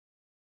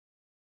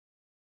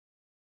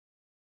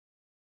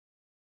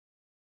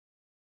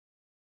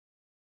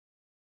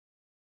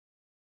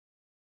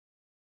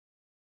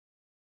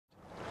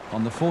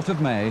On the 4th of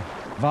May,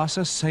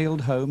 Vasa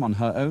sailed home on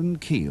her own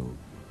keel,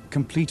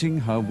 completing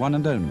her one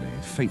and only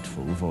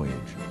fateful voyage.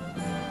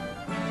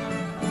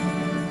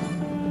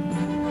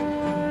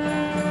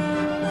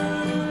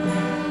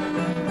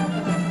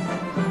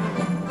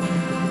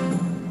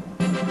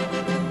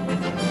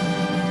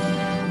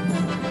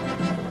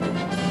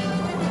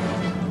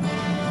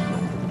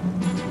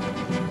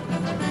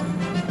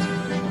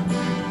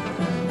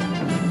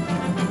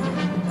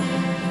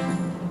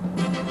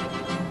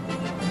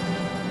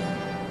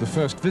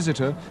 The first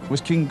visitor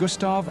was King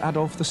Gustav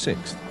Adolf VI,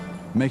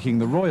 making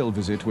the royal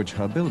visit which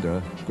her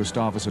builder,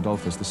 Gustavus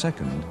Adolphus II,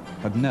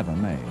 had never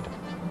made.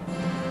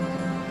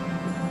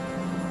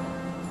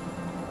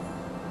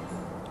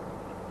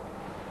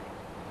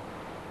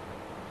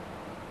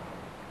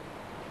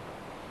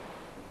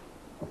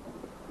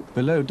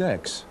 Below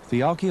decks,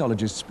 the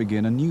archaeologists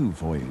begin a new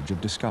voyage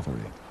of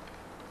discovery.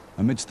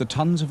 Amidst the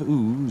tons of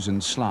ooze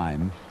and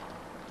slime,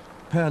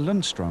 Per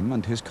Lundström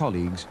and his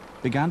colleagues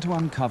began to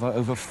uncover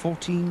over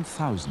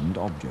 14,000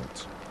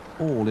 objects,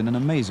 all in an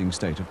amazing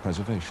state of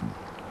preservation.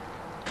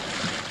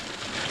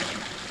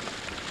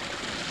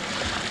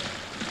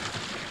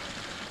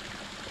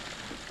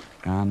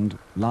 And,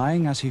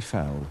 lying as he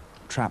fell,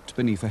 trapped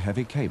beneath a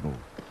heavy cable,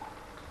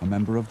 a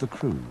member of the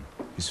crew,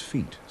 his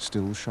feet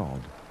still shod.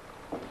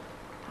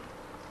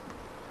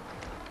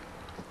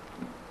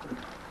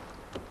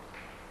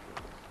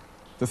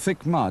 The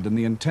thick mud and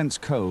the intense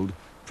cold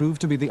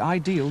proved to be the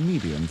ideal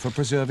medium for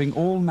preserving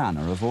all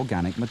manner of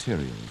organic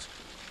materials.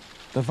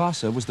 The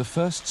Vasa was the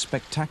first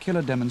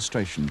spectacular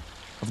demonstration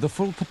of the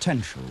full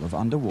potential of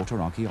underwater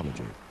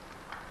archaeology,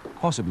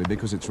 possibly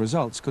because its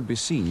results could be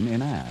seen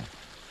in air.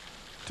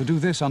 To do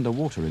this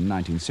underwater in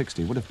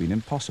 1960 would have been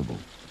impossible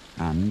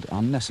and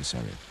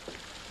unnecessary.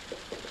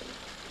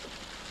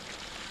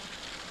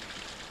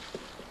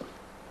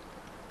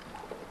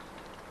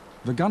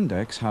 The gun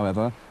decks,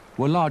 however,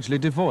 were largely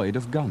devoid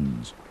of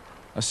guns,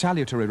 a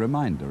salutary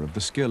reminder of the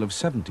skill of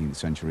 17th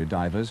century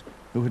divers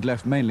who had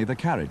left mainly the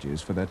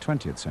carriages for their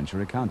 20th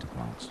century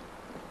counterparts.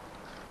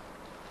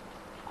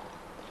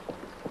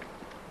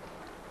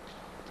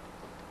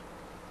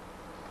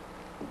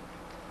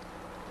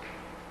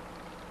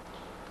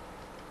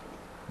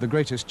 The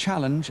greatest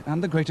challenge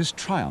and the greatest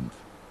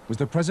triumph was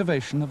the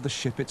preservation of the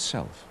ship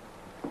itself.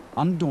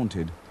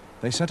 Undaunted,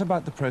 they set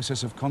about the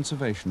process of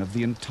conservation of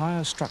the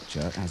entire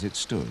structure as it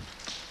stood.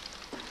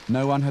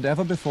 No one had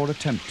ever before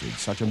attempted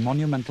such a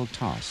monumental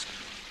task,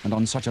 and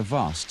on such a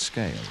vast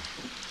scale.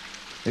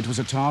 It was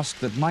a task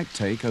that might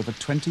take over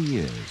 20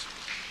 years,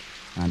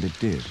 and it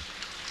did.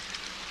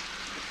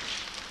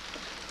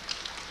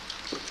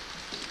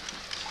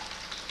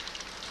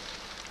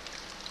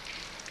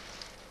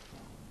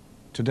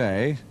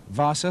 Today,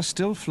 Vasa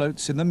still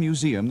floats in the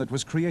museum that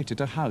was created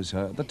to house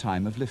her at the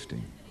time of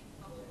lifting.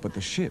 But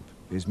the ship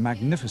is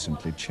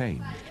magnificently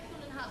changed.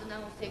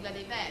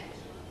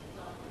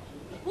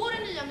 På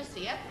det nya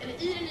museet, eller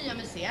i det nya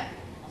museet,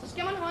 så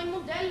ska man ha en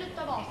modell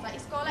utav Vasa i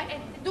skala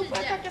 1 till 10. Då får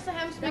jag tacka så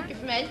hemskt mycket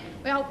för mig,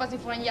 och jag hoppas vi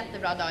får en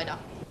jättebra dag idag.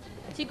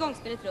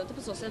 Tillgångsspelet runt, och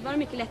på så sätt var det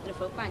mycket lättare att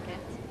få upp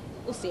ankaret.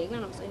 Och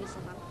seglen också i vissa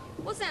fall.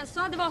 Och sen så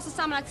hade Vasa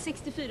sammanlagt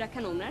 64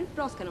 kanoner,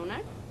 braskanoner.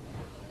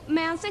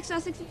 Men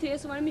 1663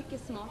 så var det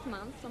mycket smart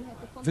man som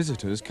hette...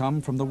 Visitors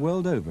come from the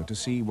world over to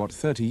see what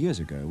 30 years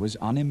ago was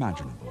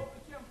unimaginable.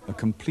 A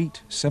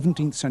complete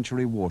 17th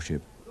century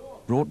warship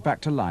brought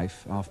back to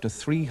life after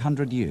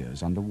 300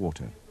 years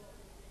underwater.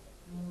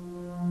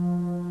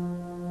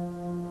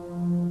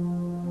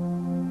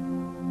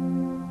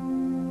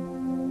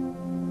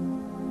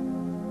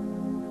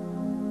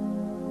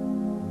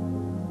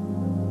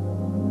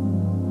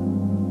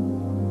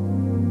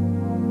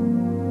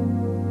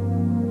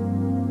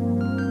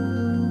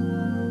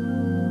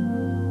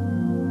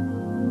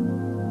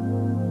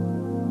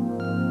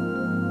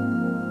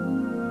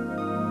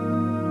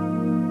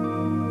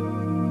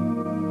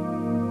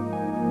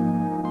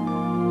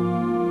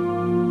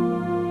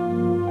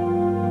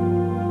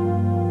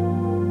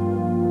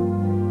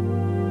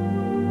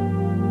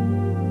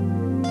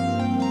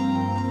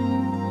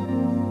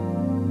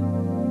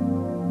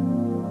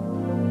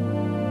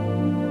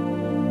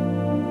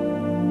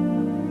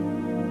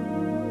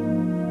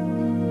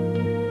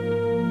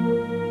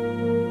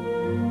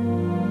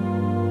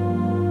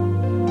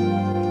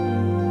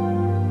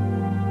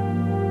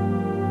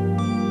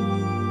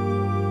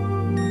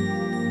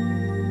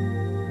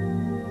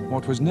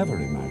 What was never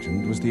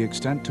imagined was the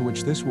extent to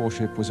which this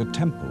warship was a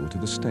temple to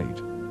the state.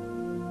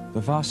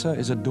 The Vasa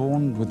is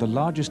adorned with the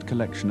largest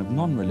collection of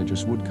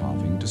non-religious wood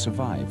carving to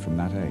survive from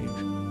that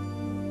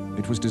age.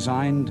 It was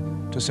designed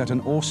to set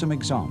an awesome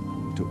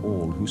example to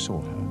all who saw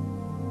her.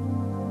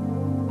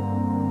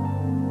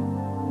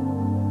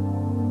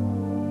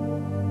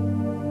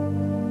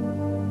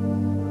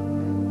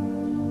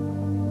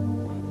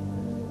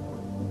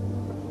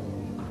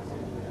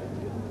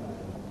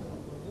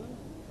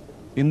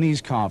 In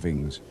these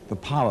carvings, the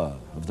power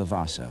of the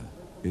Vasa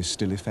is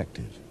still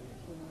effective.